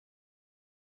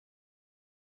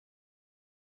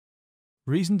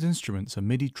Reasoned instruments are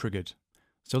MIDI triggered,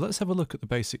 so let's have a look at the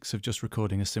basics of just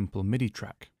recording a simple MIDI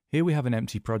track. Here we have an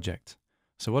empty project,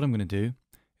 so what I'm going to do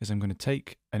is I'm going to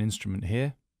take an instrument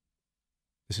here.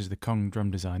 This is the Kong Drum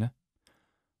Designer.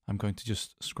 I'm going to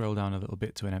just scroll down a little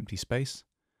bit to an empty space.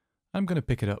 I'm going to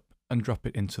pick it up and drop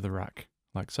it into the rack,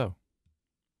 like so.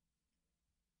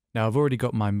 Now I've already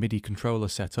got my MIDI controller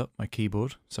set up, my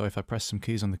keyboard, so if I press some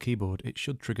keys on the keyboard, it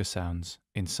should trigger sounds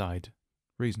inside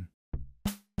Reason.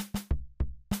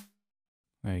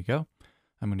 There you go.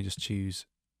 I'm going to just choose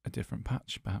a different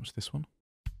patch, perhaps this one.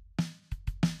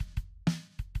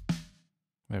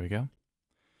 There we go.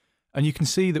 And you can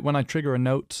see that when I trigger a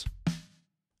note,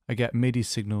 I get MIDI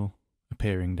signal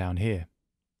appearing down here.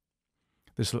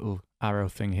 This little arrow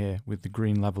thing here with the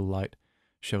green level light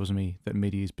shows me that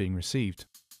MIDI is being received.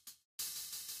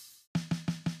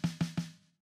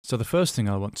 So the first thing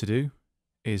I want to do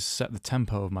is set the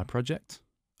tempo of my project.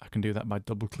 I can do that by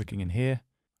double clicking in here,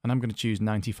 and I'm going to choose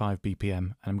 95 BPM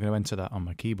and I'm going to enter that on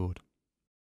my keyboard.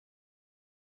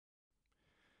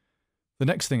 The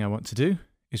next thing I want to do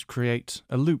is create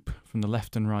a loop from the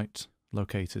left and right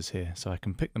locators here. So I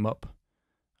can pick them up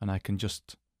and I can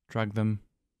just drag them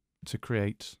to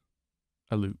create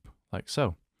a loop like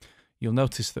so. You'll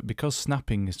notice that because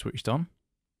snapping is switched on,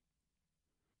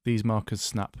 these markers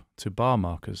snap to bar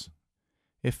markers.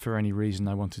 If for any reason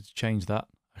I wanted to change that,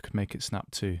 I could make it snap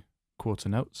to quarter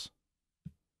notes,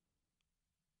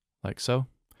 like so.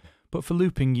 But for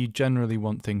looping, you generally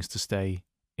want things to stay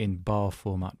in bar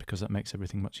format because that makes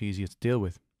everything much easier to deal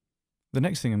with. The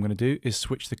next thing I'm going to do is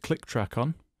switch the click track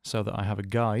on so that I have a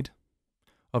guide.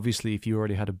 Obviously, if you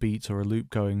already had a beat or a loop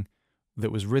going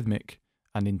that was rhythmic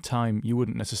and in time, you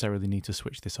wouldn't necessarily need to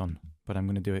switch this on, but I'm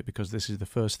going to do it because this is the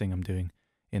first thing I'm doing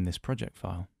in this project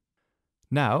file.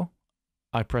 Now,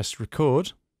 I press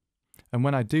record, and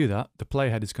when I do that, the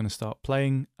playhead is going to start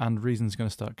playing and Reason's going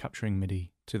to start capturing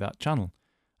MIDI to that channel.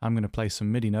 I'm going to play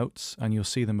some MIDI notes and you'll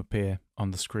see them appear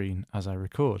on the screen as I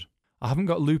record. I haven't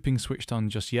got looping switched on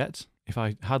just yet. If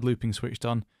I had looping switched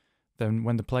on, then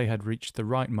when the playhead reached the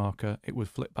right marker, it would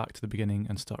flip back to the beginning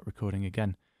and start recording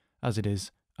again. As it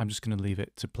is, I'm just going to leave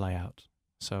it to play out.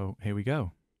 So here we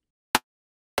go.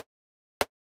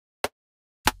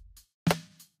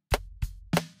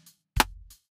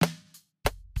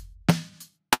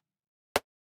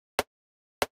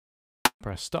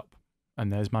 Press stop,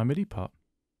 and there's my MIDI part.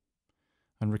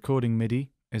 And recording MIDI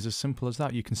is as simple as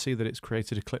that. You can see that it's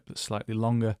created a clip that's slightly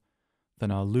longer than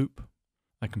our loop.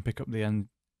 I can pick up the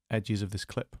edges of this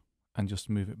clip and just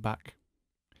move it back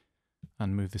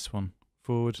and move this one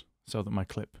forward so that my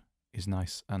clip is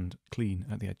nice and clean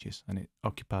at the edges and it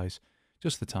occupies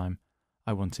just the time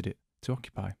I wanted it to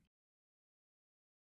occupy.